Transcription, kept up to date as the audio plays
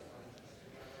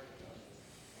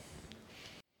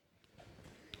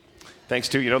Thanks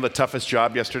to, the toughest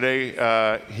job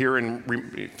yesterday here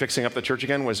in fixing up the church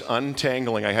again was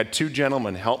untangling. I had two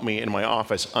gentlemen help me in my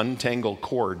office untangle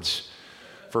cords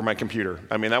for my computer.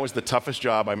 I mean, that was the toughest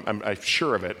job. I'm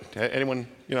sure of it. Anyone,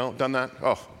 done that?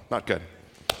 Oh, not good.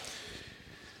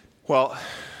 Well,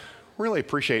 really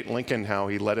appreciate Lincoln, how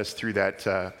he led us through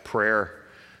that prayer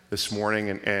this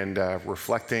morning and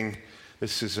reflecting.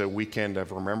 This is a weekend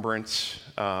of remembrance.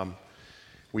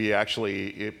 We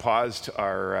actually paused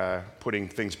our putting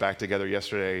things back together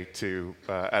yesterday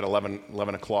at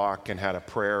 11 o'clock and had a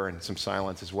prayer and some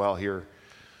silence as well here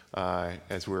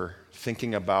as we're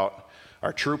thinking about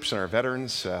our troops and our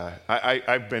veterans.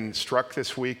 I've been struck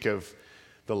this week of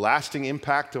the lasting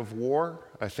impact of war.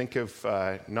 I think of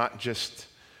not just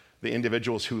the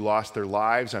individuals who lost their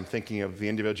lives. I'm thinking of the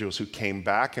individuals who came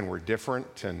back and were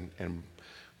different and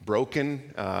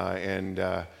broken. And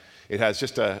it has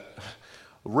just a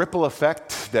ripple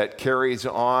effect that carries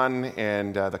on,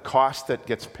 and the cost that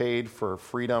gets paid for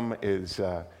freedom is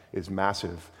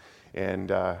massive.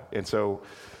 And so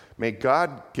may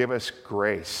God give us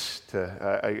grace.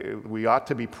 We ought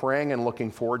to be praying and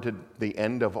looking forward to the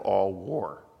end of all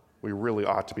war. We really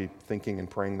ought to be thinking and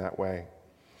praying that way.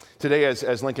 Today,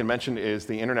 as Lincoln mentioned, is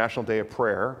the International Day of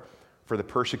Prayer for the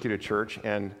Persecuted Church,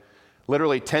 and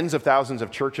literally tens of thousands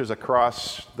of churches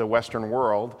across the Western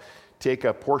world take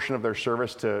a portion of their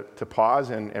service to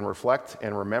pause and reflect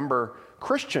and remember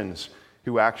Christians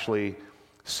who actually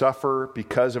suffer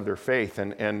because of their faith.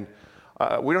 And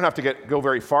we don't have to go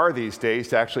very far these days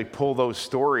to actually pull those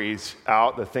stories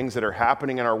out, the things that are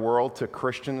happening in our world to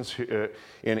Christians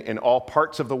in all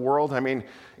parts of the world. I mean,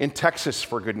 in Texas,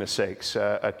 for goodness sakes,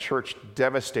 a church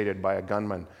devastated by a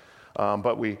gunman.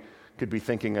 But we could be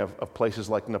thinking of places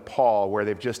like Nepal, where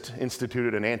they've just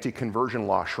instituted an anti-conversion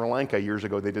law. Sri Lanka, years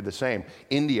ago, they did the same.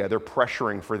 India, they're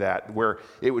pressuring for that, where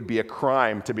it would be a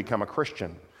crime to become a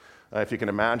Christian, if you can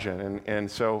imagine.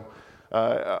 And so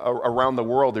around the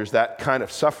world, there's that kind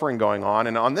of suffering going on.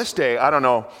 And on this day, I don't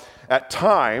know, at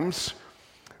times,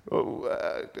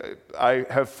 I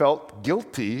have felt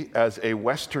guilty as a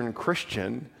Western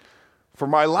Christian for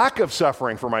my lack of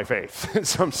suffering for my faith, in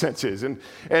some senses. And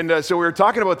so we were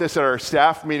talking about this at our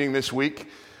staff meeting this week,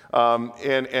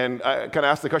 and I kind of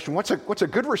asked the question, what's a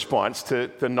good response to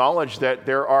the knowledge that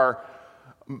there are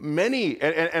many,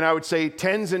 and I would say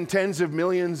tens and tens of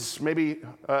millions, maybe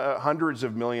hundreds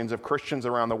of millions of Christians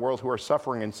around the world who are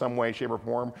suffering in some way, shape, or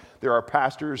form. There are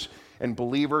pastors and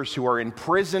believers who are in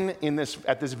prison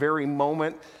at this very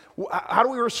moment. How do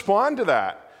we respond to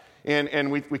that?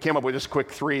 And we came up with just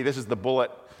quick three. This is the bullet,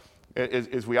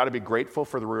 is we ought to be grateful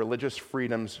for the religious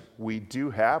freedoms we do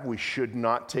have. We should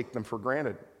not take them for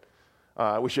granted.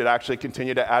 We should actually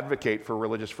continue to advocate for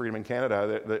religious freedom in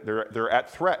Canada. They're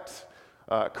at threat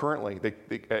currently,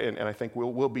 and I think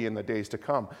will be in the days to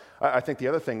come. I think the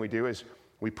other thing we do is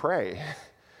we pray.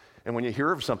 And when you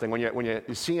hear of something, when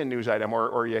you see a news item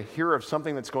or you hear of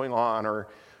something that's going on, or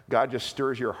God just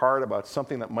stirs your heart about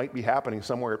something that might be happening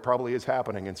somewhere, it probably is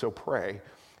happening. And so pray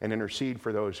and intercede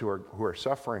for those who are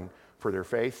suffering for their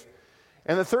faith.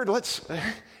 And the third,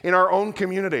 in our own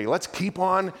community, let's keep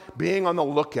on being on the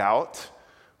lookout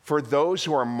for those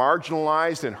who are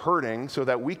marginalized and hurting, so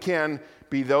that we can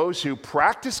be those who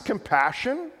practice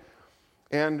compassion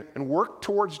and work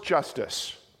towards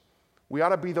justice. We ought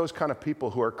to be those kind of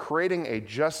people who are creating a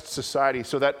just society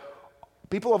so that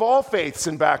people of all faiths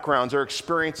and backgrounds are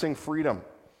experiencing freedom.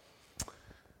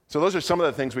 So those are some of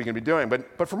the things we can be doing.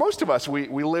 But for most of us, we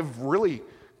live really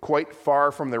quite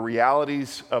far from the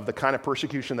realities of the kind of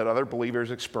persecution that other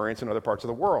believers experience in other parts of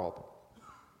the world.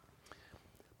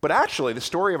 But actually, the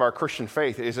story of our Christian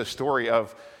faith is a story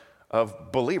of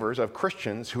believers, of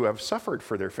Christians who have suffered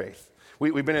for their faith.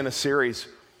 We've been in a series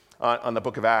on the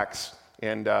book of Acts,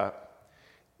 and I'd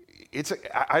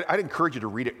encourage you to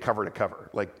read it cover to cover.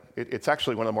 It's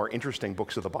actually one of the more interesting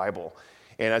books of the Bible.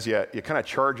 And as you kind of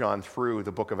charge on through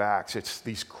the book of Acts, it's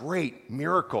these great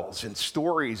miracles and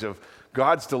stories of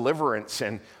God's deliverance,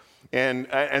 and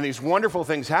these wonderful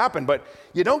things happen. But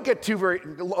you don't get too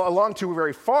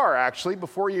very far, actually,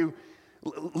 before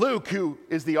Luke, who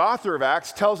is the author of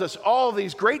Acts, tells us all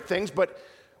these great things, but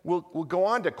will go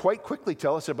on to quite quickly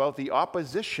tell us about the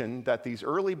opposition that these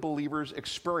early believers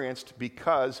experienced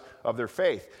because of their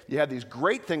faith. You had these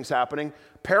great things happening.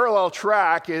 Parallel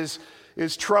track is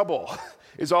trouble,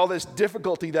 is all this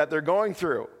difficulty that they're going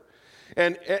through.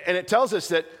 And it tells us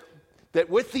that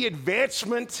with the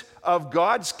advancement of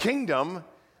God's kingdom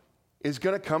is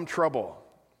going to come trouble.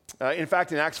 In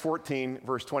fact, in Acts 14,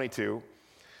 verse 22,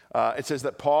 it says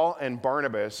that Paul and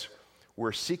Barnabas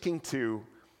were seeking to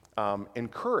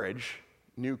encourage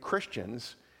new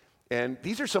Christians And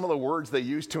these are some of the words they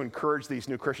use to encourage these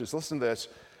new Christians. Listen to this.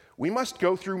 We must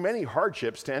go through many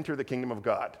hardships to enter the kingdom of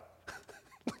God.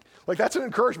 Like, that's an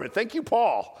encouragement. Thank you,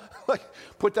 Paul. Like,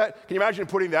 put that, can you imagine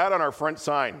putting that on our front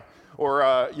sign? Or,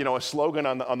 a slogan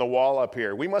on the wall up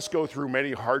here. We must go through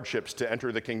many hardships to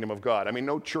enter the kingdom of God. I mean,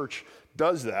 no church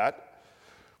does that,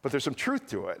 but there's some truth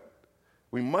to it.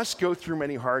 We must go through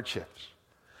many hardships.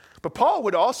 But Paul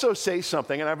would also say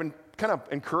something, and I've been kind of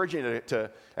encouraging it to,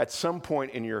 at some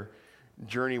point in your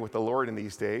journey with the Lord in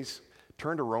these days,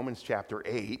 turn to Romans chapter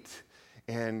 8,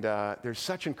 and there's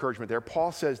such encouragement there.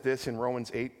 Paul says this in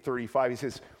Romans 8:35. He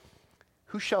says,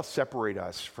 "Who shall separate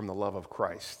us from the love of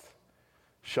Christ?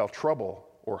 Shall trouble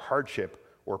or hardship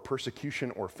or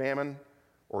persecution or famine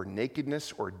or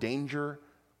nakedness or danger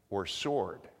or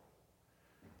sword?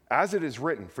 As it is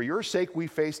written, for your sake we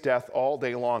face death all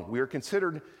day long. We are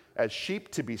considered as sheep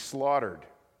to be slaughtered.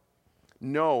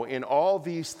 No, in all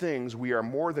these things we are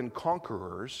more than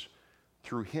conquerors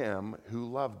through him who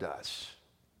loved us."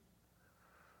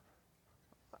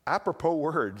 Apropos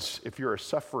words if you're a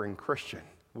suffering Christian,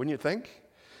 wouldn't you think?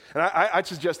 And I'd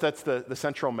suggest that's the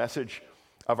central message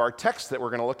of our text that we're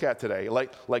going to look at today.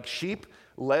 Like sheep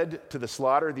led to the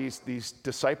slaughter, these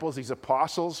disciples, these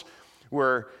apostles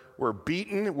were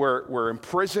beaten, were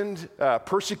imprisoned,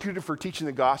 persecuted for teaching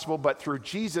the gospel, but through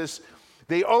Jesus,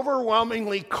 they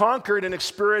overwhelmingly conquered and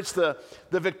experienced the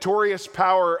victorious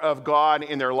power of God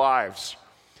in their lives.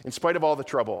 In spite of all the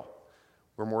trouble,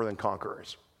 we're more than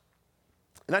conquerors.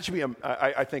 And that should be,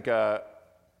 I think, a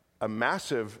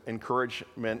massive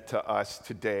encouragement to us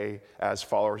today as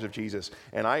followers of Jesus.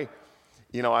 And I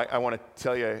want to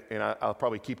tell you, and I'll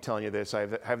probably keep telling you this, I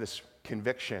have this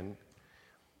conviction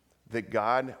that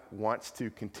God wants to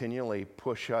continually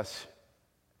push us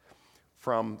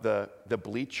from the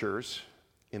bleachers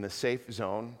in the safe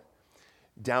zone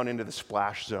down into the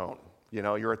splash zone.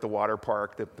 You're at the water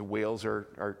park, the whales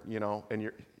are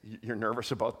and you're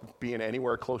nervous about being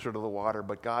anywhere closer to the water,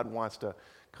 but God wants to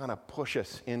kind of push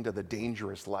us into the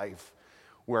dangerous life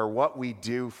where what we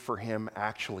do for him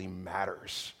actually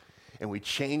matters. And we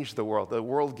change the world. The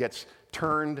world gets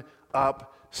turned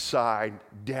upside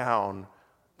down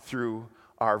through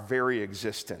our very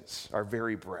existence, our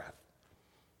very breath.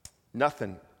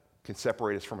 Nothing can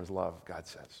separate us from his love, God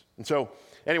says. And so,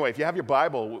 anyway, if you have your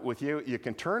Bible with you, you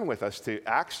can turn with us to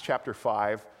Acts chapter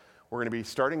 5. We're going to be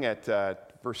starting at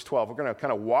verse 12. We're going to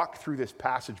kind of walk through this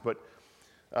passage, but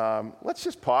let's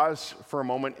just pause for a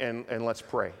moment and let's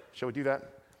pray. Shall we do that?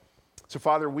 So,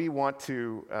 Father, we want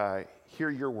to hear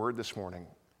your word this morning.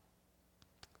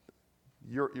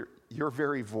 Your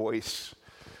very voice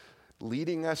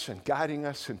leading us and guiding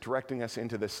us and directing us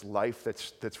into this life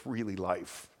that's really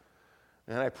life.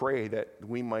 And I pray that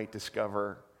we might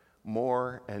discover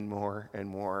more and more and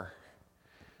more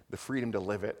the freedom to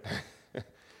live it,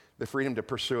 the freedom to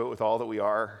pursue it with all that we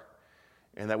are,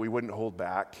 and that we wouldn't hold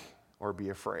back or be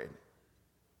afraid.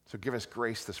 So give us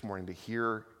grace this morning to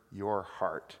hear your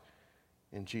heart.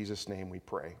 In Jesus' name we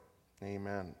pray.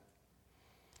 Amen.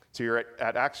 So you're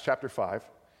at Acts chapter 5,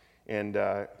 and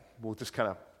we'll just kind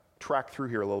of track through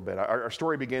here a little bit. Our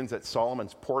story begins at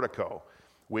Solomon's portico,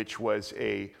 which was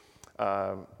a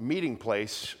meeting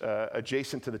place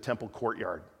adjacent to the temple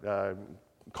courtyard.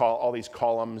 All these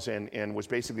columns and was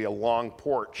basically a long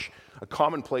porch, a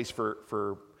common place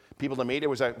for people to meet. It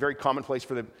was a very common place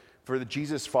for the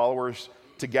Jesus followers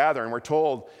to gather. And we're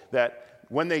told that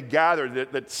when they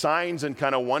gathered, that signs and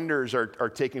kind of wonders are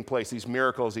taking place, these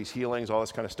miracles, these healings, all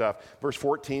this kind of stuff. Verse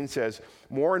 14 says,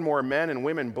 more and more men and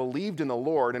women believed in the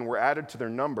Lord and were added to their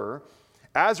number.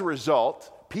 As a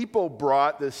result, people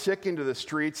brought the sick into the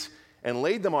streets and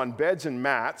laid them on beds and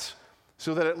mats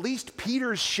so that at least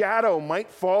Peter's shadow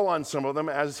might fall on some of them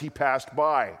as he passed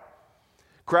by.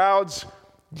 Crowds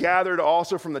gathered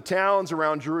also from the towns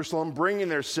around Jerusalem, bringing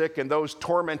their sick and those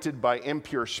tormented by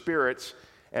impure spirits,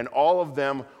 and all of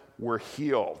them were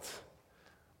healed.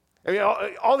 I mean,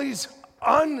 all these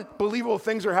unbelievable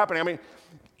things are happening. I mean,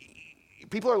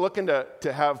 people are looking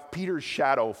to have Peter's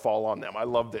shadow fall on them. I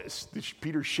love this.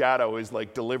 Peter's shadow is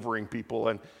like delivering people,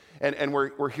 and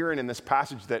we're hearing in this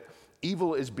passage that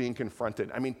evil is being confronted.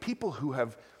 I mean, people who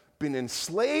have been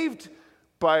enslaved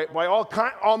by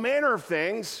all manner of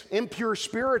things, impure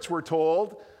spirits, we're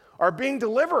told, are being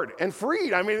delivered and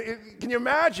freed. I mean, can you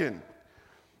imagine?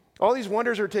 All these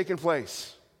wonders are taking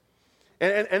place.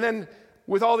 And then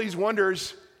with all these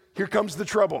wonders, here comes the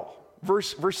trouble.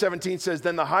 Verse 17 says,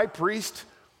 then the high priest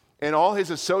and all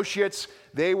his associates,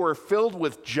 they were filled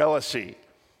with jealousy,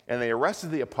 and they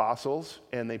arrested the apostles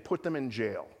and they put them in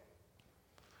jail.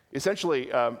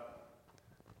 Essentially,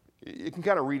 You can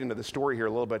kind of read into the story here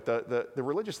a little bit. The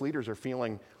religious leaders are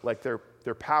feeling like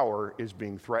their power is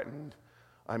being threatened.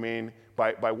 I mean,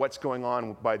 by what's going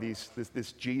on by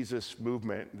this Jesus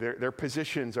movement, their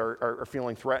positions are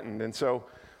feeling threatened. And so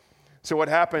what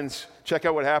happens, check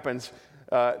out what happens.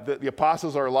 The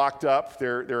apostles are locked up,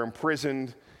 they're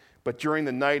imprisoned, but during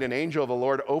the night, an angel of the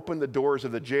Lord opened the doors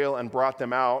of the jail and brought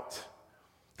them out.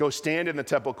 Go stand in the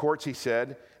temple courts, he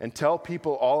said, and tell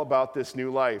people all about this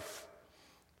new life.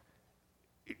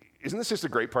 Isn't this just a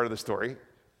great part of the story?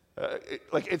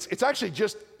 It's actually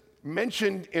just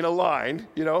mentioned in a line,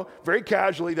 very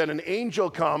casually, that an angel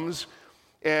comes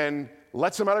and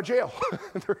lets them out of jail.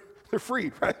 They're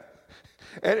freed, right?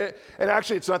 And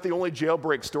actually, it's not the only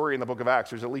jailbreak story in the book of Acts.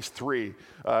 There's at least three.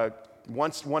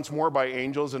 Once more by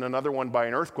angels and another one by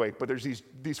an earthquake. But there's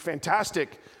these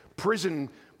fantastic prison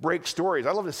break stories.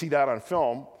 I'd love to see that on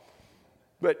film.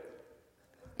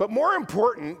 But more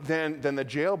important than the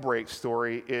jailbreak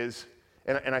story is,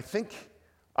 and I think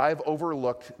I've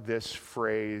overlooked this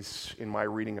phrase in my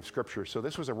reading of Scripture, so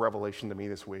this was a revelation to me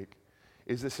this week,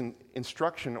 is this an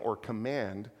instruction or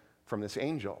command from this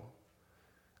angel.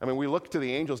 I mean, we look to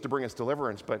the angels to bring us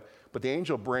deliverance, but the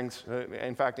angel brings,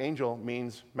 in fact, angel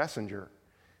means messenger.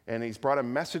 And he's brought a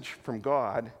message from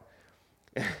God,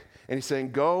 and he's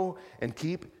saying, go and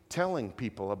keep telling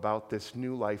people about this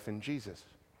new life in Jesus.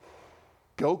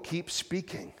 Go keep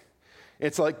speaking.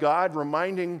 It's like God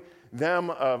reminding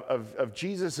them of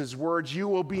Jesus' words, you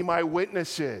will be my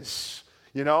witnesses,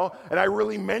 And I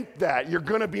really meant that. You're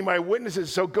going to be my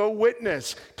witnesses, so go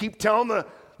witness. Keep telling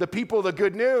the people the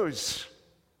good news.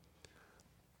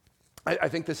 I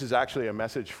think this is actually a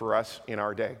message for us in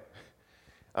our day.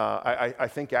 I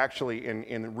think actually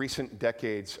in recent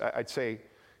decades, I'd say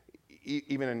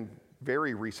even in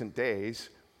very recent days,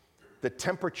 the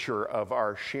temperature of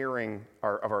our sharing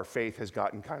of our faith has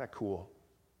gotten kind of cool.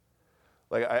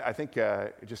 Like I think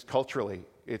just culturally,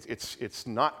 it's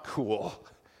not cool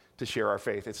to share our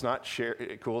faith. It's not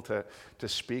cool to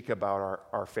speak about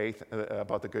our faith,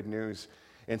 about the good news.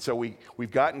 And so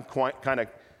we've gotten kind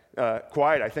of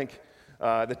quiet. I think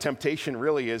the temptation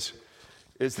really is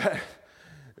that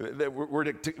we're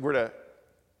to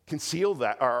conceal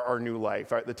that our new life.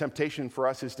 The temptation for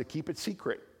us is to keep it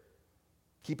secret,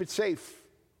 keep it safe.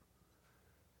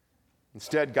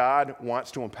 Instead, God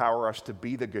wants to empower us to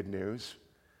be the good news,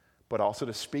 but also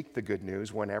to speak the good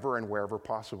news whenever and wherever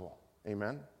possible.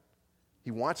 Amen?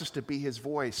 He wants us to be his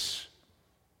voice.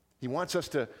 He wants us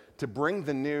to bring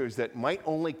the news that might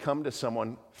only come to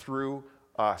someone through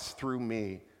us, through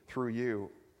me, through you.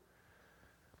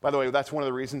 By the way, that's one of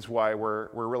the reasons why we're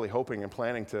really hoping and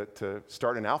planning to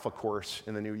start an Alpha course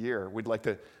in the new year. We'd like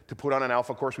to put on an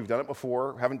Alpha course. We've done it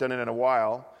before, haven't done it in a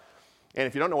while. And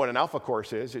if you don't know what an Alpha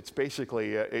course is, it's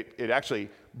basically, it actually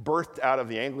birthed out of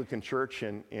the Anglican church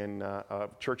in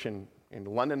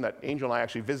London that Angel and I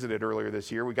actually visited earlier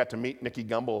this year. We got to meet Nicky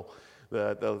Gumbel,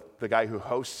 the guy who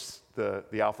hosts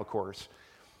the Alpha course.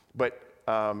 But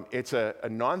it's a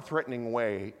non-threatening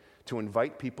way to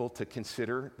invite people to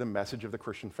consider the message of the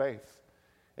Christian faith.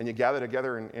 And you gather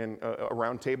together in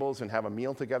around tables and have a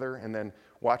meal together and then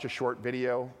watch a short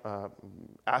video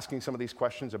asking some of these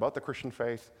questions about the Christian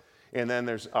faith. And then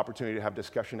there's opportunity to have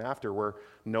discussion after where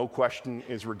no question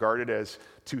is regarded as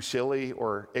too silly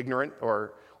or ignorant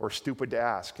or stupid to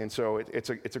ask. And so it's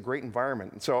a great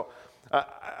environment. And so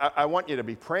I want you to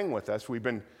be praying with us. We've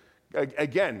been,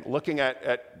 again, looking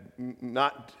at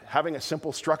not having a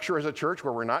simple structure as a church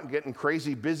where we're not getting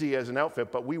crazy busy as an outfit,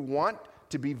 but we want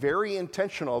to be very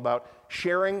intentional about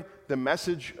sharing the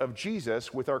message of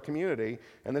Jesus with our community.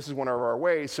 And this is one of our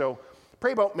ways. So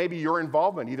pray about maybe your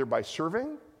involvement, either by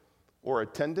serving or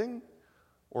attending,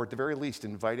 or at the very least,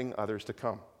 inviting others to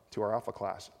come to our Alpha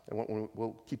class. And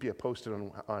we'll keep you posted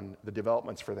on the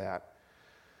developments for that.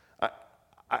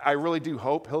 I really do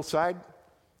hope, Hillside,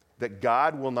 that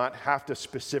God will not have to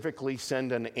specifically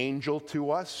send an angel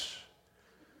to us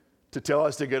to tell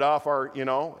us to get off our,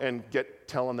 and get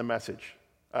telling the message.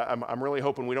 I'm really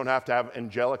hoping we don't have to have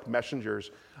angelic messengers.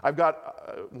 I've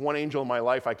got one angel in my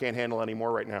life I can't handle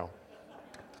anymore right now.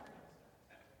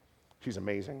 She's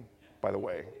amazing, by the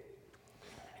way.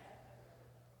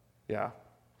 Yeah.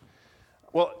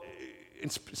 Well,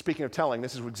 speaking of telling,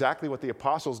 this is exactly what the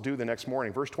apostles do the next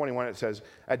morning. Verse 21, it says,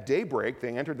 at daybreak,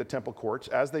 they entered the temple courts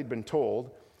as they'd been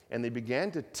told, and they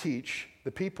began to teach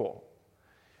the people.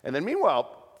 And then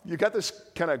meanwhile, you got this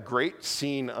kind of great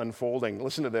scene unfolding.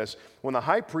 Listen to this. When the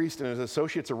high priest and his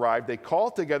associates arrived, they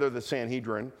called together the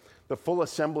Sanhedrin, the full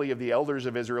assembly of the elders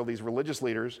of Israel, these religious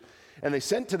leaders, and they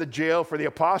sent to the jail for the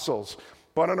apostles.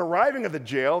 But on arriving at the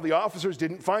jail, the officers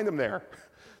didn't find them there.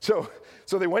 So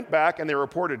they went back and they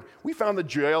reported, "We found the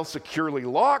jail securely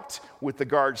locked with the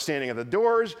guards standing at the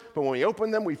doors, but when we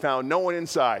opened them, we found no one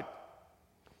inside."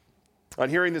 On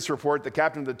hearing this report, the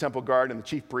captain of the temple guard and the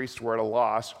chief priests were at a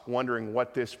loss, wondering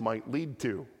what this might lead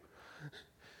to.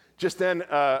 Just then,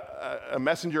 a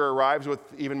messenger arrives with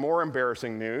even more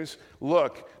embarrassing news.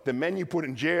 "Look, the men you put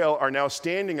in jail are now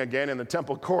standing again in the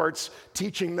temple courts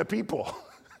teaching the people."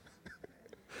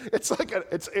 It's like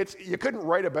you couldn't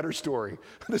write a better story.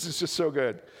 This is just so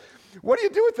good. What do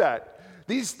you do with that?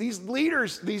 These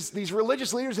leaders, these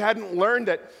religious leaders hadn't learned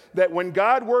that when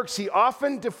God works, he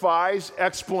often defies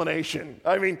explanation.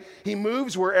 I mean, he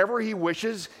moves wherever he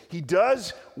wishes. He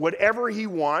does whatever he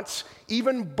wants.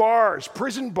 Even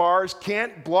prison bars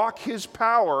can't block his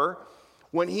power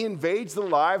when he invades the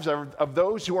lives of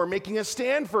those who are making a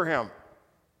stand for him.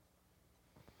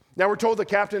 Now we're told the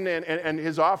captain and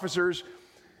his officers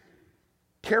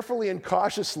carefully and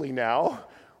cautiously now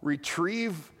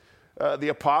retrieve the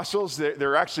apostles.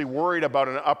 They're actually worried about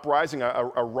an uprising,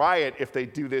 a riot, if they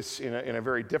do this in a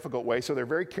very difficult way. So they're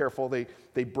very careful.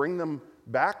 They bring them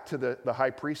back to the high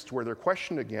priest where they're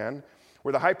questioned again,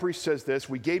 where the high priest says this: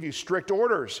 "We gave you strict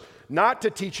orders not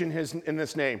to teach in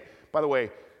this name." By the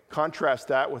way, contrast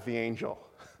that with the angel,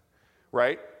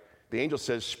 right? The angel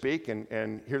says, "Speak,"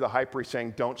 and here the high priest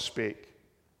saying, "Don't speak."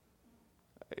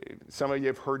 Some of you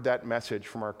have heard that message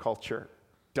from our culture.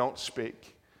 Don't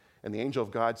speak. And the angel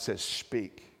of God says,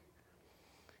 "Speak."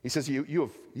 He says,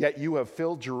 Yet you have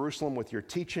filled Jerusalem with your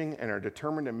teaching and are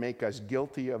determined to make us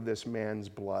guilty of this man's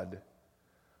blood."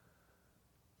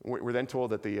 We're then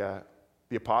told that the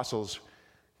apostles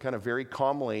kind of very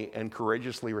calmly and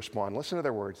courageously respond. Listen to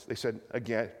their words. They said,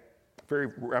 again, very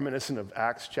reminiscent of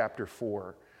Acts chapter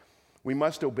 4, "We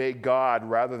must obey God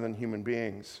rather than human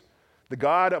beings. The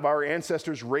God of our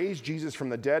ancestors raised Jesus from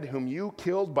the dead, whom you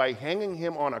killed by hanging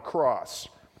him on a cross.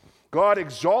 God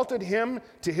exalted him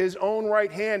to his own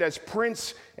right hand as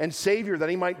Prince and Savior, that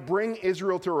he might bring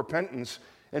Israel to repentance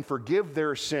and forgive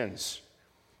their sins.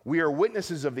 We are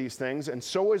witnesses of these things, and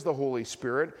so is the Holy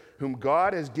Spirit, whom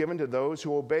God has given to those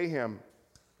who obey him."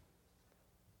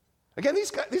 Again,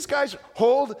 these guys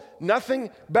hold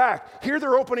nothing back. Hear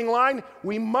their opening line: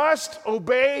 "We must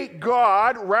obey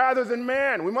God rather than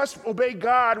man. We must obey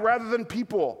God rather than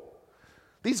people."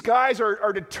 These guys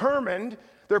are determined,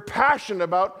 they're passionate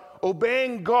about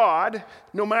obeying God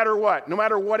no matter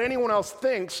what anyone else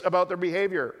thinks about their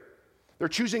behavior. They're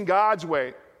choosing God's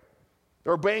way.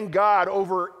 They're obeying God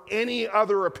over any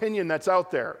other opinion that's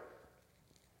out there.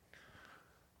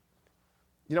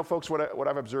 You know, folks, what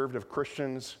I've observed of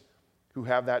Christians who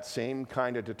have that same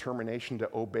kind of determination to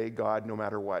obey God no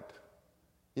matter what.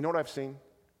 You know what I've seen?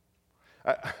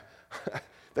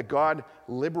 That God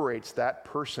liberates that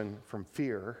person from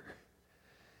fear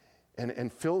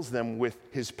and fills them with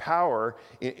his power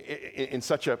in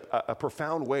such a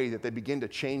profound way that they begin to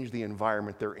change the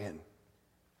environment they're in.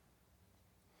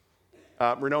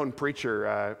 Renowned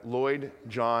preacher Lloyd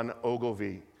John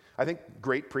Ogilvie. I think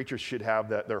great preachers should have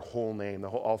their whole name,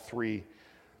 all three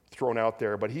thrown out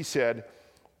there, but he said,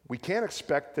 "We can't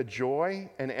expect the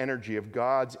joy and energy of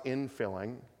God's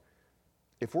infilling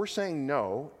if we're saying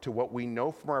no to what we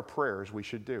know from our prayers we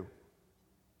should do."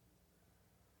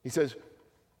 He says,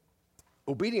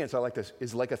 obedience, I like this,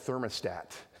 is like a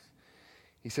thermostat.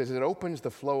 He says it opens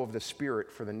the flow of the Spirit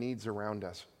for the needs around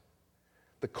us.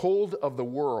 The cold of the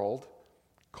world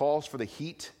calls for the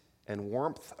heat and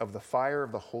warmth of the fire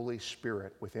of the Holy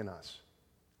Spirit within us.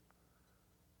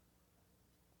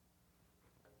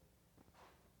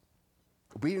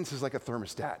 Obedience is like a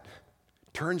thermostat.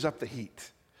 Turns up the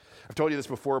heat. I've told you this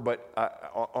before, but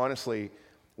honestly,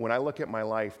 when I look at my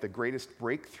life, the greatest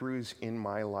breakthroughs in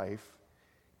my life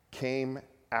came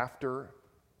after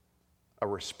a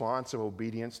response of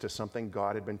obedience to something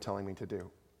God had been telling me to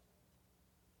do.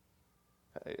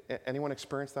 Anyone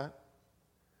experience that?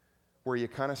 Where you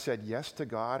kind of said yes to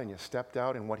God and you stepped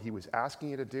out in what he was asking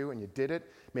you to do and you did it.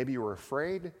 Maybe you were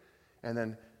afraid, and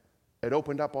then it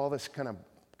opened up all this kind of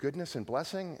goodness and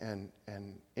blessing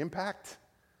and impact.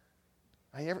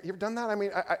 You ever done that? I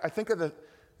mean, I think of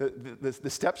the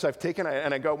steps I've taken,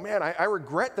 and I go, man, I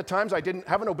regret the times I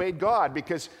haven't obeyed God,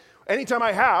 because anytime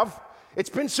I have, it's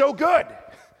been so good.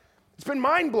 It's been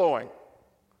mind-blowing.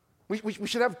 We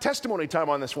should have testimony time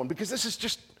on this one, because this is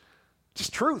just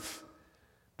truth.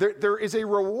 There is a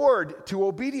reward to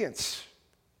obedience.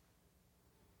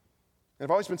 And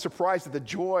I've always been surprised at the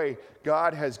joy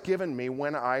God has given me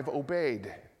when I've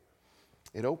obeyed.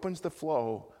 It opens the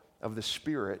flow of the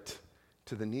Spirit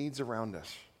to the needs around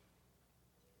us.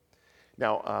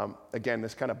 Now, again,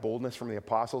 this kind of boldness from the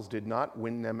apostles did not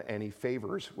win them any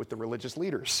favors with the religious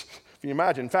leaders. If you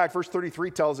imagine. In fact, verse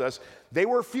 33 tells us they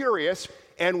were furious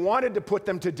and wanted to put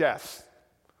them to death.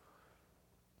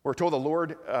 We're told the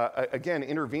Lord, again,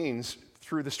 intervenes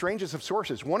through the strangest of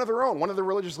sources. One of their own, one of the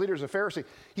religious leaders, a Pharisee.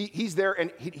 He's there,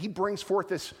 and he brings forth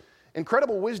this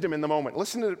incredible wisdom in the moment.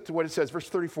 Listen to what it says, verse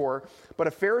 34. But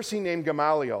a Pharisee named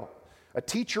Gamaliel, a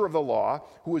teacher of the law,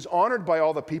 who was honored by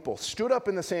all the people, stood up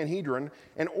in the Sanhedrin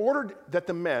and ordered that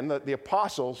the men, the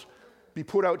apostles, be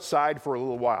put outside for a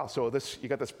little while. So you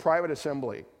got this private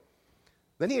assembly.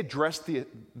 Then he addressed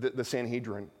the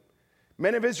Sanhedrin.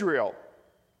 Men of Israel,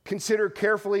 consider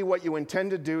carefully what you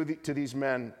intend to do to these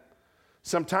men.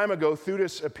 Some time ago,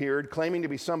 Theudas appeared, claiming to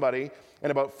be somebody,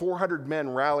 and about 400 men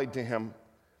rallied to him.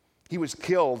 He was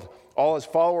killed. All his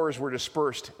followers were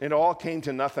dispersed, and it all came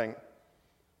to nothing.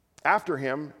 After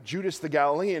him, Judas the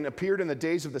Galilean appeared in the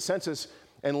days of the census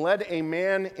and led a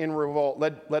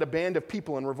band of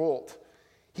people in revolt.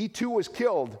 He too was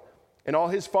killed, and all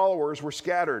his followers were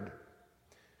scattered.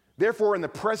 Therefore, in the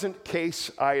present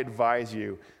case, I advise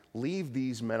you, leave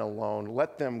these men alone,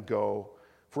 let them go,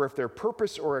 for if their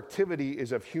purpose or activity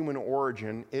is of human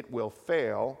origin, it will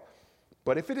fail.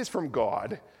 But if it is from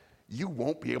God, you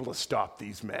won't be able to stop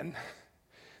these men.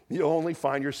 You'll only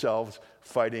find yourselves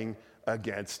fighting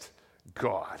against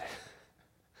God.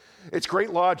 It's great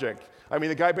logic. I mean,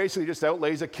 the guy basically just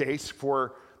outlays a case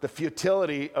for the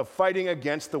futility of fighting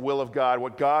against the will of God.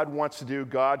 What God wants to do,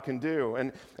 God can do.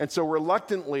 And so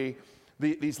reluctantly,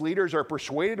 these leaders are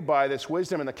persuaded by this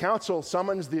wisdom, and the council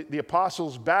summons the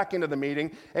apostles back into the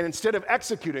meeting, and instead of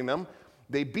executing them,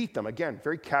 they beat them. Again,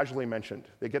 very casually mentioned.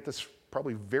 They get this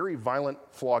probably very violent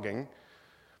flogging,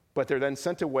 but they're then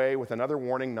sent away with another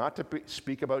warning not to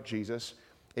speak about Jesus,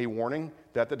 a warning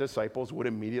that the disciples would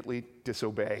immediately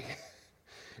disobey.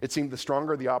 It seemed the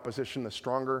stronger the opposition, the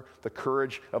stronger the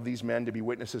courage of these men to be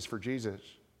witnesses for Jesus.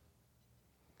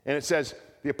 And it says,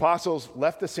 the apostles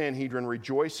left the Sanhedrin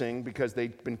rejoicing because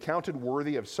they'd been counted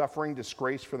worthy of suffering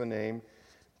disgrace for the name.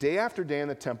 Day after day in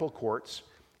the temple courts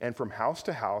and from house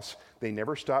to house, they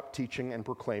never stopped teaching and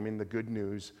proclaiming the good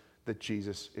news that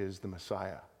Jesus is the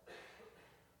Messiah.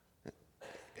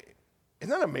 Isn't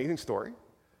that an amazing story?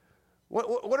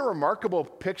 What a remarkable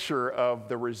picture of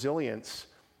the resilience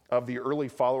of the early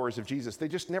followers of Jesus. They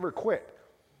just never quit.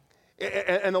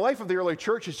 And the life of the early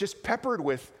church is just peppered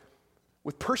with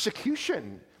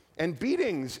persecution and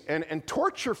beatings and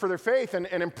torture for their faith and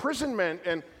imprisonment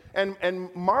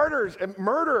and martyrs and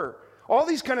murder. All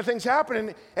these kind of things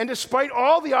happen. And despite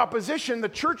all the opposition, the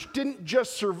church didn't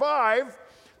just survive,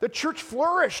 the church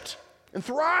flourished and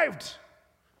thrived.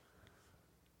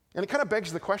 And it kind of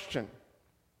begs the question,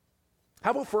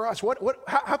 how about for us?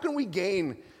 How can we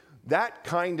gain that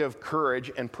kind of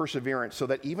courage and perseverance so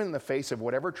that even in the face of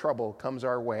whatever trouble comes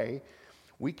our way,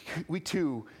 we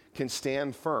too can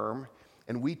stand firm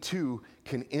and we too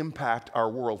can impact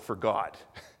our world for God?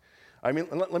 I mean,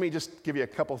 let me just give you a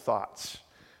couple thoughts,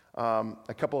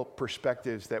 a couple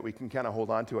perspectives that we can kind of hold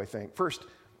on to, I think. First,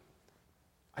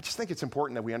 I just think it's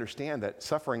important that we understand that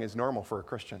suffering is normal for a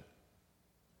Christian.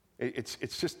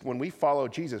 It's just when we follow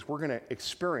Jesus, we're going to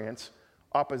experience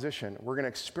opposition. We're going to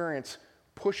experience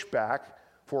pushback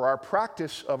for our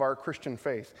practice of our Christian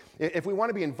faith. If we want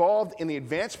to be involved in the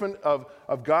advancement of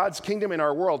God's kingdom in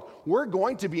our world, we're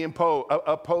going to be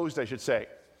opposed, I should say.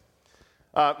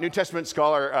 New Testament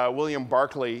scholar William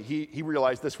Barclay, he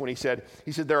realized this when he said,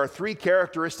 there are three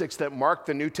characteristics that mark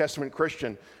the New Testament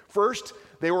Christian. First,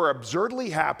 they were absurdly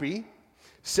happy.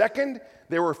 Second,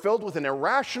 they were filled with an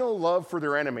irrational love for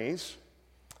their enemies.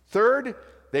 Third,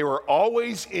 they were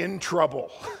always in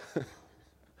trouble.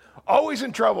 Always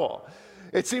in trouble.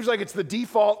 It seems like it's the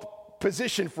default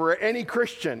position for any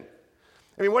Christian.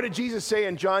 I mean, what did Jesus say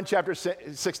in John chapter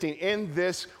 16? In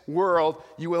this world,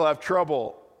 you will have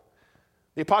trouble.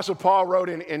 The Apostle Paul wrote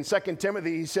in 2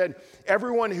 Timothy, he said,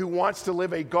 everyone who wants to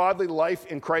live a godly life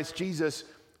in Christ Jesus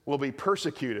will be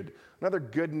persecuted. Another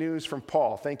good news from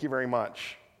Paul. Thank you very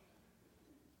much.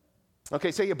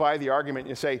 Okay, say you buy the argument and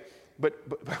you say, but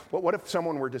what if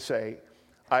someone were to say,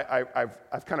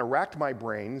 I've kind of racked my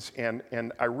brains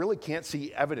and I really can't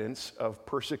see evidence of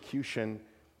persecution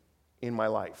in my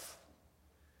life.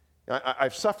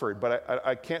 I've suffered, but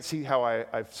I can't see how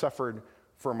I've suffered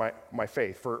for my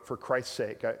faith, for Christ's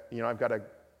sake. I've got a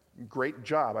great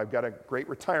job. I've got a great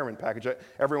retirement package.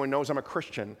 Everyone knows I'm a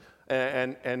Christian,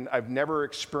 and I've never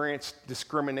experienced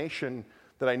discrimination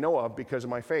that I know of because of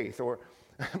my faith. Or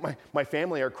my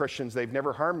family are Christians. They've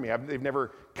never harmed me. They've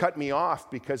never cut me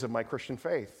off because of my Christian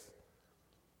faith.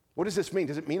 What does this mean?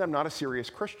 Does it mean I'm not a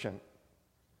serious Christian?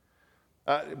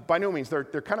 By no means. They're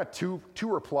kind of two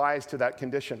replies to that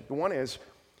condition. The one is,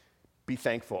 be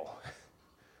thankful.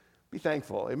 Be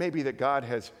thankful. It may be that God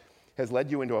has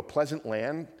led you into a pleasant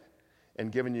land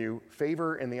and given you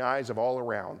favor in the eyes of all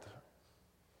around.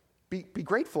 Be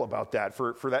grateful about that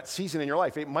for that season in your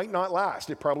life. It might not last.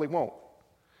 It probably won't.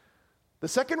 The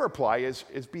second reply is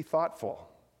be thoughtful.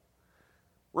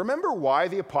 Remember why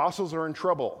the apostles are in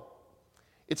trouble.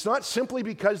 It's not simply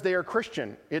because they are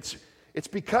Christian. It's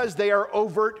because they are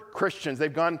overt Christians.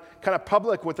 They've gone kind of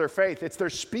public with their faith. It's their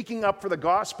speaking up for the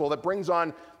gospel that brings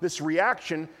on this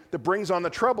reaction, that brings on the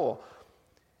trouble.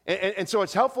 And so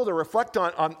it's helpful to reflect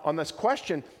on this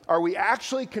question. Are we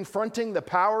actually confronting the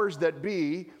powers that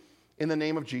be in the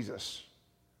name of Jesus?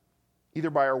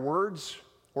 Either by our words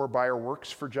or by our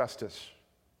works for justice.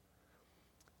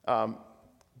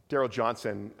 Darrell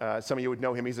Johnson, some of you would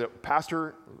know him. He's a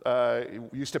pastor,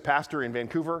 used to pastor in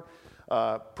Vancouver,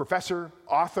 professor,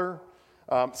 author.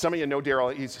 Some of you know Darrell.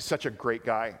 He's such a great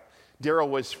guy. Darrell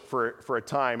was, for a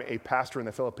time, a pastor in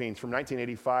the Philippines. From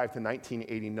 1985 to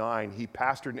 1989, he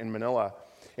pastored in Manila.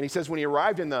 And he says when he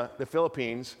arrived in the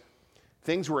Philippines,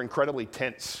 things were incredibly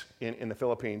tense in the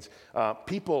Philippines.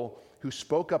 People who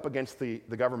spoke up against the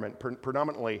government,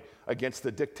 predominantly against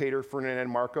the dictator Ferdinand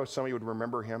Marcos. Some of you would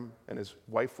remember him and his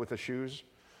wife with the shoes.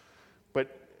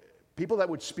 But people that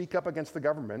would speak up against the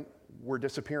government were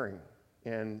disappearing.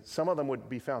 And some of them would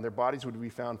be found, their bodies would be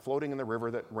found floating in the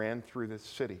river that ran through the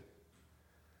city.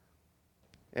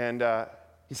 And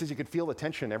he says you could feel the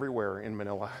tension everywhere in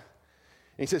Manila.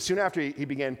 And he says soon after he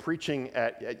began preaching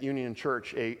at Union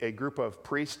Church, a group of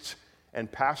priests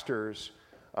and pastors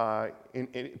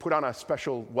put on a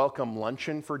special welcome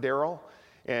luncheon for Darrell.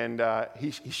 And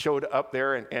he showed up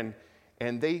there,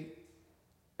 and they,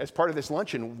 as part of this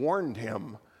luncheon, warned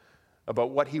him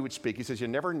about what he would speak. He says, you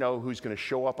never know who's going to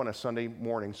show up on a Sunday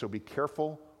morning, so be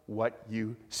careful what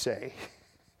you say.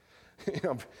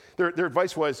 Their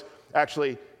advice was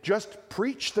actually, just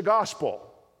preach the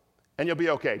gospel, and you'll be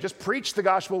okay. Just preach the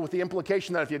gospel with the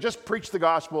implication that if you just preach the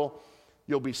gospel,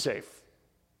 you'll be safe.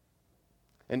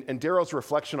 And Darrell's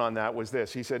reflection on that was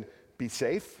this. He said, be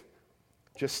safe?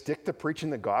 Just stick to preaching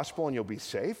the gospel and you'll be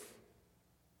safe?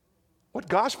 What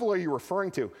gospel are you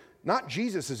referring to? Not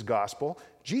Jesus' gospel.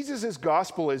 Jesus'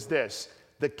 gospel is this: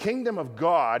 the kingdom of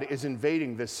God is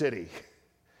invading the city.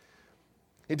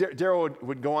 Darrell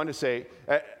would go on to say,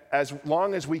 as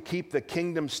long as we keep the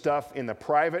kingdom stuff in the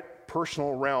private,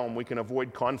 personal realm, we can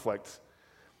avoid conflict.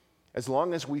 As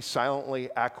long as we silently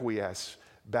acquiesce,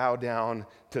 bow down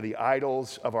to the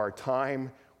idols of our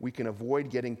time, we can avoid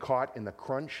getting caught in the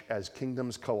crunch as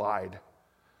kingdoms collide.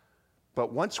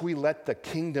 But once we let the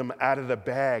kingdom out of the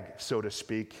bag, so to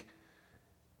speak,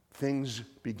 things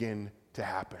begin to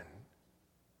happen.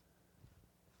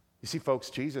 You see, folks,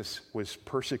 Jesus was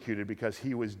persecuted because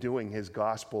he was doing his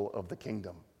gospel of the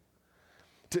kingdom.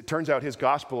 It turns out his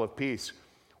gospel of peace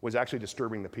was actually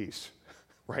disturbing the peace,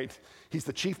 right? He's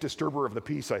the chief disturber of the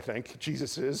peace, I think,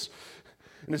 Jesus is.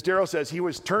 And as Darrell says, he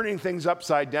was turning things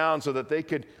upside down so that they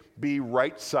could be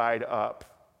right side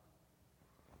up.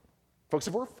 Folks,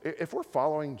 if we're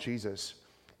following Jesus,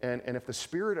 and if the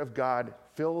Spirit of God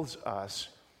fills us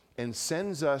and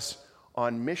sends us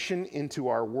on mission into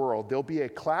our world, there'll be a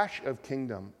clash of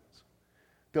kingdoms.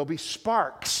 There'll be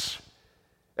sparks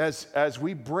as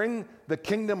we bring the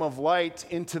kingdom of light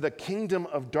into the kingdom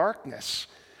of darkness,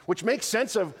 which makes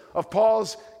sense of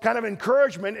Paul's kind of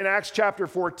encouragement in Acts chapter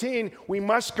 14. We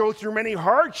must go through many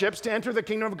hardships to enter the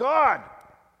kingdom of God.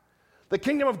 The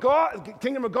kingdom of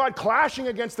God clashing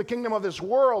against the kingdom of this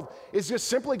world is just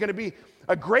simply going to be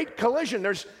a great collision.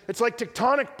 It's like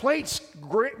tectonic plates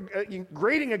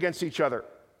grating against each other.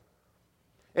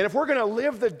 And if we're going to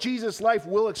live the Jesus life,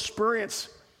 we'll experience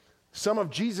some of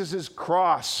Jesus'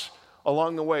 cross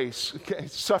along the way,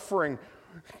 suffering,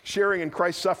 sharing in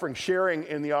Christ's suffering, sharing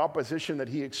in the opposition that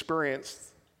he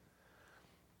experienced.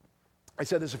 I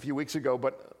said this a few weeks ago,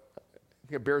 but I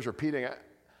think it bears repeating.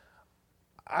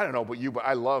 I don't know about you, but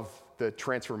I love the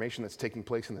transformation that's taking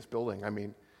place in this building. I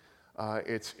mean,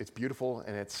 it's beautiful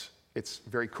and it's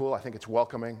very cool. I think it's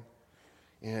welcoming,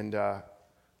 and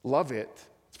love it.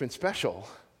 It's been special.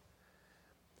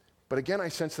 But again, I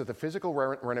sense that the physical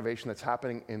renovation that's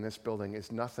happening in this building is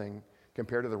nothing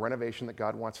compared to the renovation that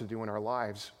God wants to do in our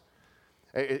lives.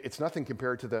 It's nothing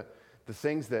compared to the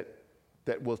things that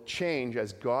will change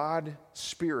as God's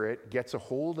Spirit gets a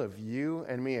hold of you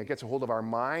and me. It gets a hold of our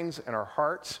minds and our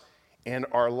hearts and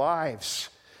our lives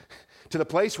to the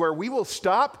place where we will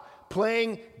stop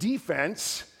playing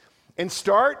defense and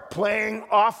start playing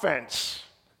offense.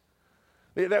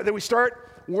 That we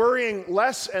start worrying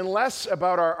less and less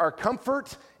about our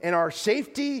comfort and our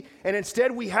safety, and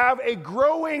instead we have a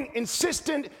growing,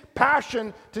 insistent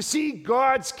passion to see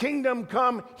God's kingdom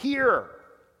come here.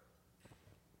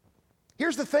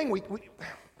 Here's the thing, we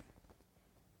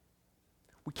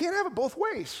can't have it both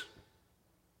ways.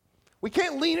 We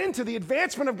can't lean into the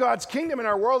advancement of God's kingdom in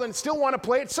our world and still want to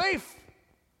play it safe.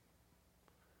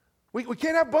 We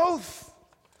can't have both.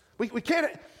 We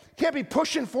can't be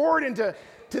pushing forward into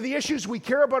the issues we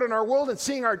care about in our world and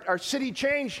seeing our city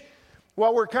change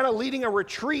while we're kind of leading a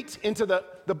retreat into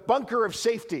the bunker of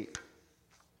safety.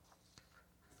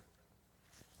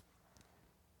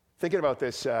 Thinking about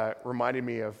this reminded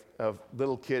me of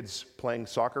little kids playing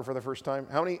soccer for the first time.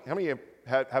 How many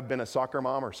have been a soccer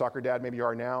mom or soccer dad? Maybe you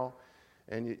are now.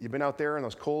 And you've been out there on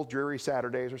those cold, dreary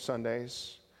Saturdays or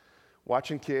Sundays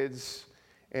watching kids.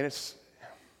 And it's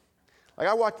like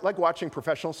I like watching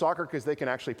professional soccer because they can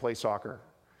actually play soccer,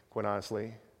 quite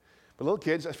honestly. But little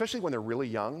kids, especially when they're really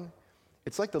young,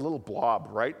 it's like the little blob,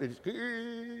 right?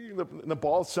 The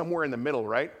ball's somewhere in the middle,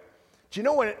 right? Do you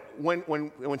know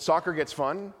when soccer gets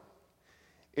fun?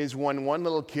 Is when one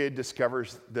little kid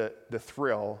discovers the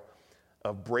thrill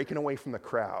of breaking away from the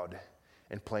crowd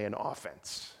and playing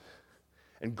offense,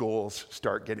 and goals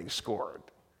start getting scored.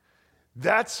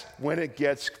 That's when it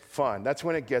gets fun. That's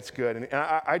when it gets good. And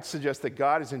I'd suggest that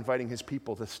God is inviting his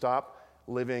people to stop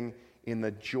living in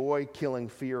the joy-killing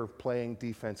fear of playing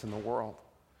defense in the world.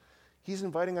 He's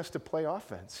inviting us to play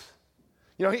offense.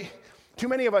 You know, too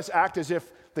many of us act as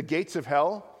if the gates of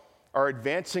hell are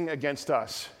advancing against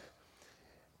us.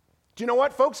 Do you know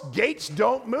what, folks? Gates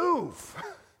don't move.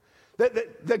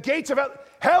 The gates of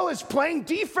hell is playing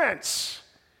defense.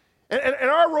 And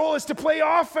our role is to play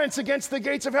offense against the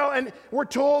gates of hell. And we're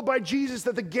told by Jesus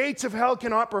that the gates of hell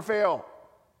cannot prevail.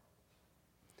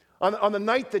 On the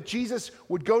night that Jesus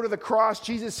would go to the cross,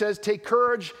 Jesus says, "Take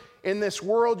courage. In this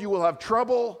world you will have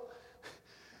trouble.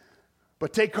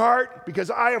 But take heart,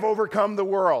 because I have overcome the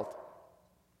world."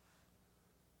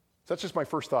 So that's just my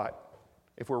first thought.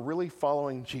 If we're really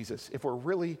following Jesus,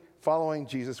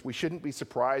 we shouldn't be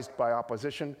surprised by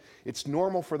opposition. It's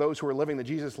normal for those who are living the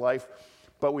Jesus life,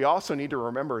 but we also need to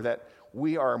remember that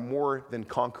we are more than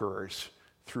conquerors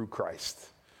through Christ,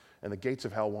 and the gates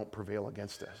of hell won't prevail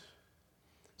against us.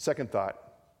 Second thought,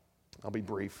 I'll be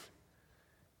brief,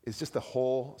 is just the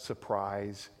whole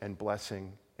surprise and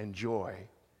blessing and joy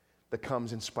that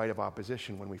comes in spite of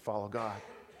opposition when we follow God.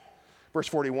 Verse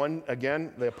 41,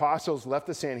 again, the apostles left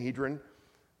the Sanhedrin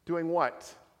doing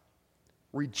what?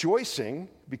 Rejoicing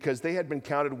because they had been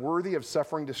counted worthy of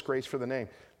suffering disgrace for the name.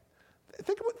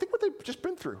 Think what they've just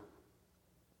been through.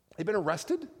 They've been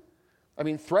arrested,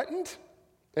 threatened,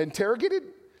 interrogated,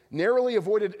 narrowly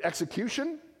avoided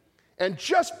execution, and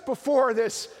just before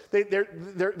this,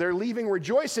 they're leaving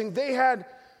rejoicing, they had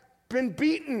been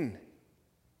beaten,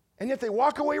 and yet they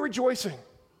walk away rejoicing.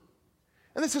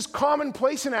 And this is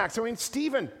commonplace in Acts.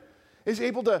 Stephen is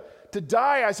able to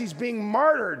die as he's being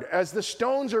martyred, as the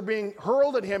stones are being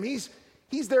hurled at him. He's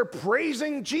there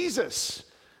praising Jesus.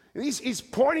 He's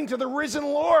pointing to the risen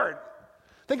Lord.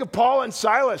 Think of Paul and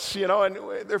Silas, and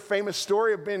their famous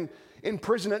story of being in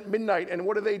prison at midnight. And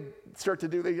what do they start to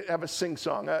do? They have a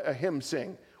sing-song, a hymn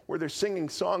sing, where they're singing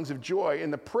songs of joy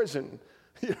in the prison,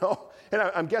 And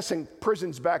I'm guessing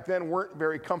prisons back then weren't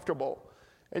very comfortable.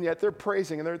 And yet they're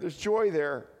praising, and there's joy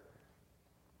there.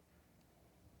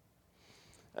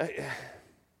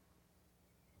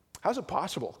 How's it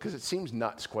possible? Because it seems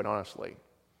nuts, quite honestly,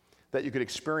 that you could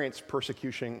experience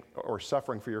persecution or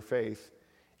suffering for your faith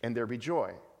and there be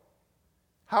joy.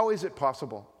 How is it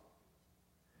possible?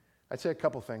 I'd say a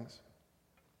couple things.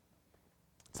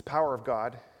 It's the power of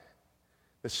God.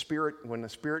 The Spirit, when the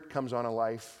Spirit comes on a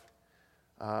life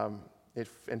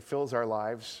and fills our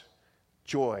lives,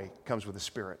 joy comes with the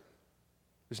Spirit.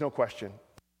 There's no question.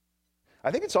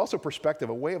 I think it's also perspective,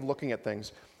 a way of looking at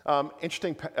things.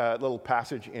 Interesting little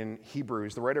passage in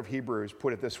Hebrews. The writer of Hebrews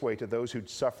put it this way to those who'd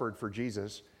suffered for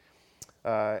Jesus.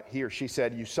 He or she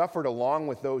said, "You suffered along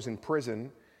with those in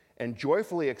prison and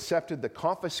joyfully accepted the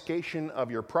confiscation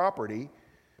of your property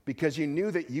because you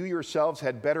knew that you yourselves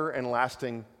had better and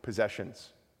lasting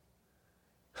possessions."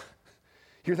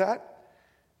 Hear that?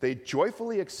 They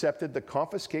joyfully accepted the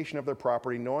confiscation of their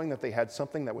property, knowing that they had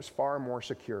something that was far more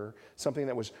secure, something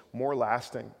that was more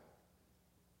lasting.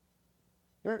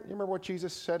 You remember what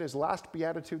Jesus said, his last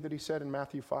beatitude that he said in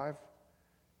Matthew 5?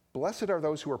 "Blessed are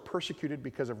those who are persecuted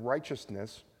because of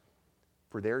righteousness,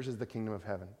 for theirs is the kingdom of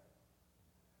heaven."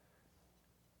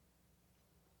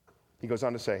 He goes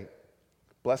on to say,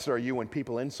 "Blessed are you when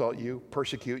people insult you,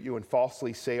 persecute you, and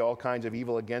falsely say all kinds of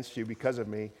evil against you because of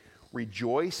me.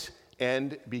 Rejoice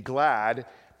and be glad,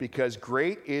 because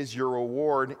great is your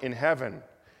reward in heaven.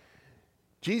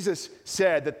 Jesus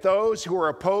said that those who are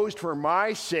opposed for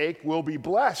my sake will be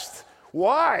blessed.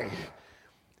 Why?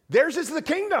 Theirs is the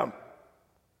kingdom.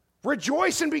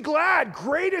 Rejoice and be glad.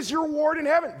 Great is your reward in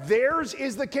heaven. Theirs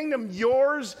is the kingdom.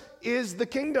 Yours is the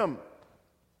kingdom.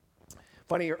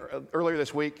 Funny, earlier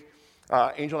this week,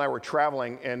 Angel and I were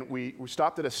traveling, and we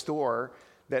stopped at a store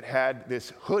that had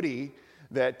this hoodie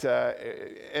that,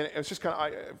 and it was just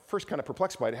first kind of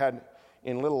perplexed by it. It had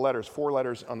in little letters, 4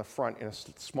 letters on the front in a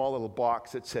small little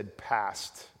box that said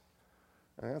past.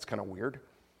 And that's kind of weird.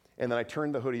 And then I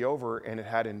turned the hoodie over, and it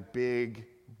had in big,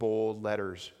 bold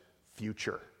letters,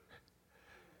 future.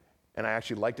 And I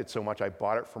actually liked it so much, I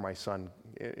bought it for my son.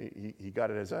 He got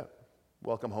it as a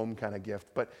welcome home kind of gift,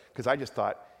 but because I just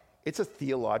thought, it's a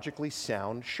theologically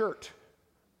sound shirt,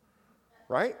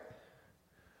 right?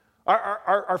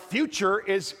 Our future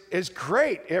is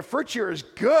great. Our future is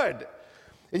good.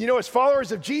 And as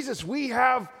followers of Jesus, we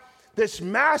have this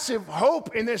massive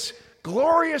hope in this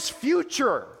glorious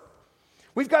future.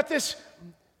 We've got this,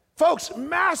 folks,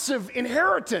 massive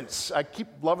inheritance. I keep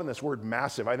loving this word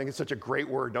massive. I think it's such a great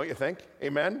word, don't you think?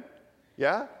 Amen?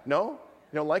 Yeah? No?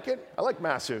 You don't like it? I like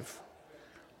massive.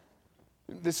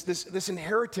 This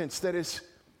inheritance that is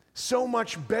so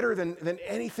much better than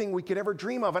anything we could ever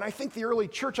dream of. And I think the early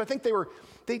church, I think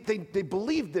they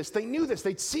believed this. They knew this.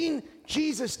 They'd seen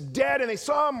Jesus dead and they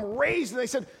saw him raised and they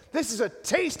said, this is a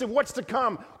taste of what's to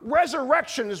come.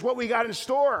 Resurrection is what we got in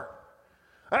store.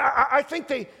 I think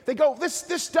they go, this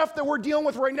stuff that we're dealing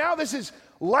with right now, this is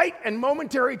light and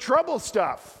momentary trouble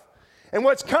stuff. And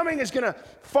what's coming is going to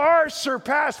far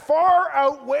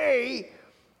outweigh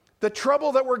the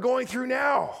trouble that we're going through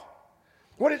now.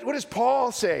 What does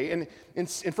Paul say in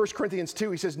 1 Corinthians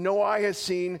 2? He says, no eye has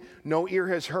seen, no ear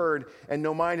has heard, and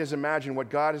no mind has imagined what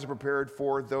God has prepared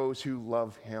for those who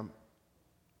love him.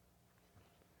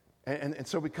 And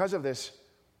so because of this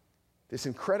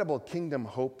incredible kingdom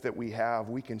hope that we have,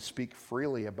 we can speak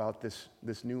freely about this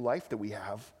new life that we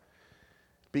have.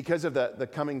 Because of the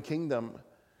coming kingdom,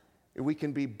 we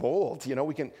can be bold.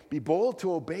 We can be bold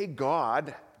to obey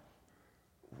God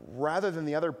rather than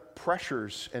the other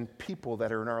pressures and people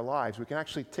that are in our lives. We can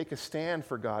actually take a stand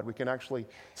for God. We can actually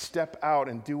step out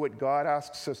and do what God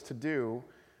asks us to do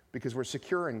because we're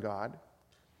secure in God.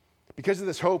 Because of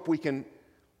this hope,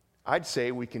 I'd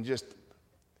say we can just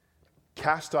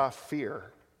cast off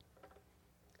fear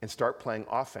and start playing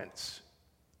offense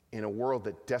in a world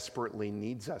that desperately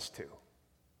needs us to.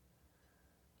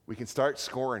 We can start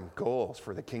scoring goals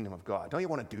for the kingdom of God. Don't you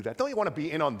want to do that? Don't you want to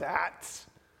be in on that?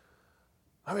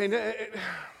 I mean,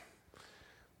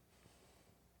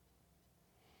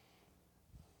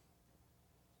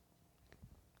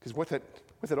 because with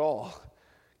it all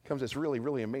comes this really,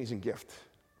 really amazing gift.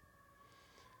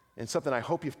 And something I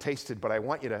hope you've tasted, but I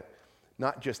want you to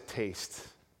not just taste.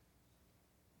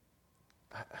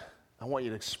 I want you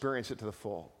to experience it to the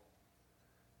full.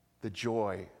 The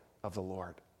joy of the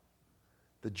Lord.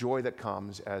 The joy that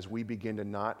comes as we begin to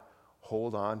not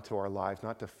hold on to our lives,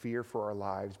 not to fear for our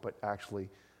lives, but actually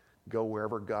go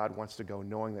wherever God wants to go,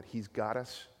 knowing that he's got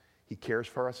us, he cares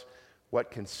for us. What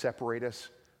can separate us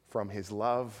from his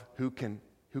love? Who can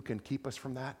keep us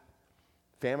from that?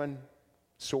 Famine,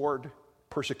 sword,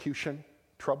 persecution,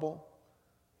 trouble?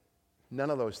 None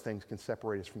of those things can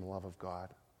separate us from the love of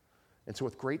God. And so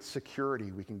with great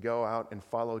security, we can go out and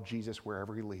follow Jesus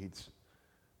wherever he leads.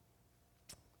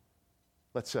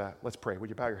 Let's pray. Would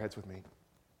you bow your heads with me?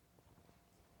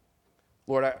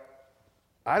 Lord,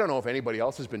 I don't know if anybody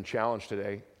else has been challenged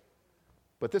today,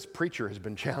 but this preacher has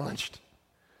been challenged.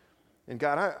 And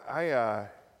God, I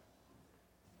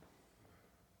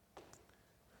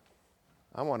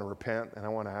want to repent and I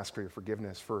want to ask for your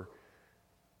forgiveness for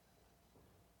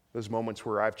those moments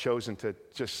where I've chosen to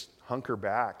just hunker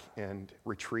back and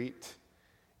retreat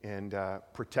and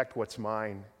protect what's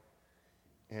mine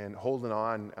and holding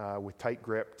on with tight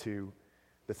grip to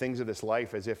the things of this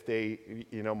life as if they,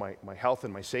 my health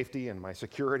and my safety and my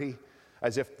security,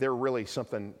 as if they're really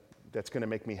something that's going to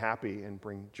make me happy and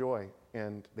bring joy,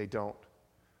 and they don't.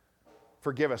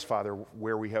 Forgive us, Father,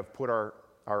 where we have put our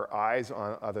eyes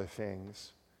on other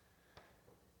things,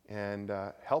 and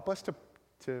help us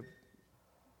to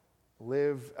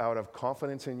live out of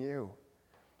confidence in you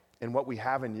and what we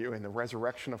have in you and the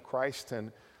resurrection of Christ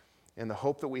and the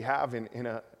hope that we have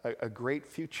in a great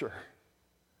future.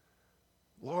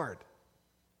 Lord,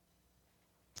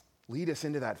 lead us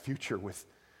into that future with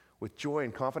joy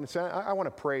and confidence. And I want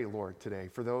to pray, Lord, today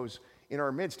for those in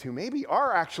our midst who maybe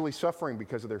are actually suffering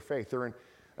because of their faith. They're in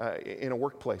in a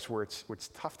workplace where it's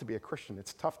tough to be a Christian.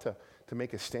 It's tough to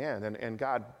make a stand. And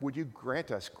God, would you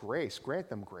grant us grace, grant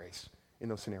them grace in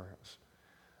those scenarios.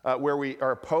 Where we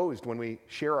are opposed when we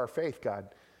share our faith, God,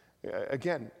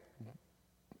 again,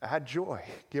 add joy.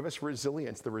 Give us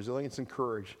resilience, the resilience and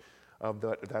courage of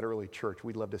that early church.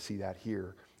 We'd love to see that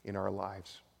here in our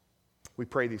lives. We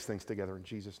pray these things together in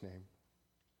Jesus' name.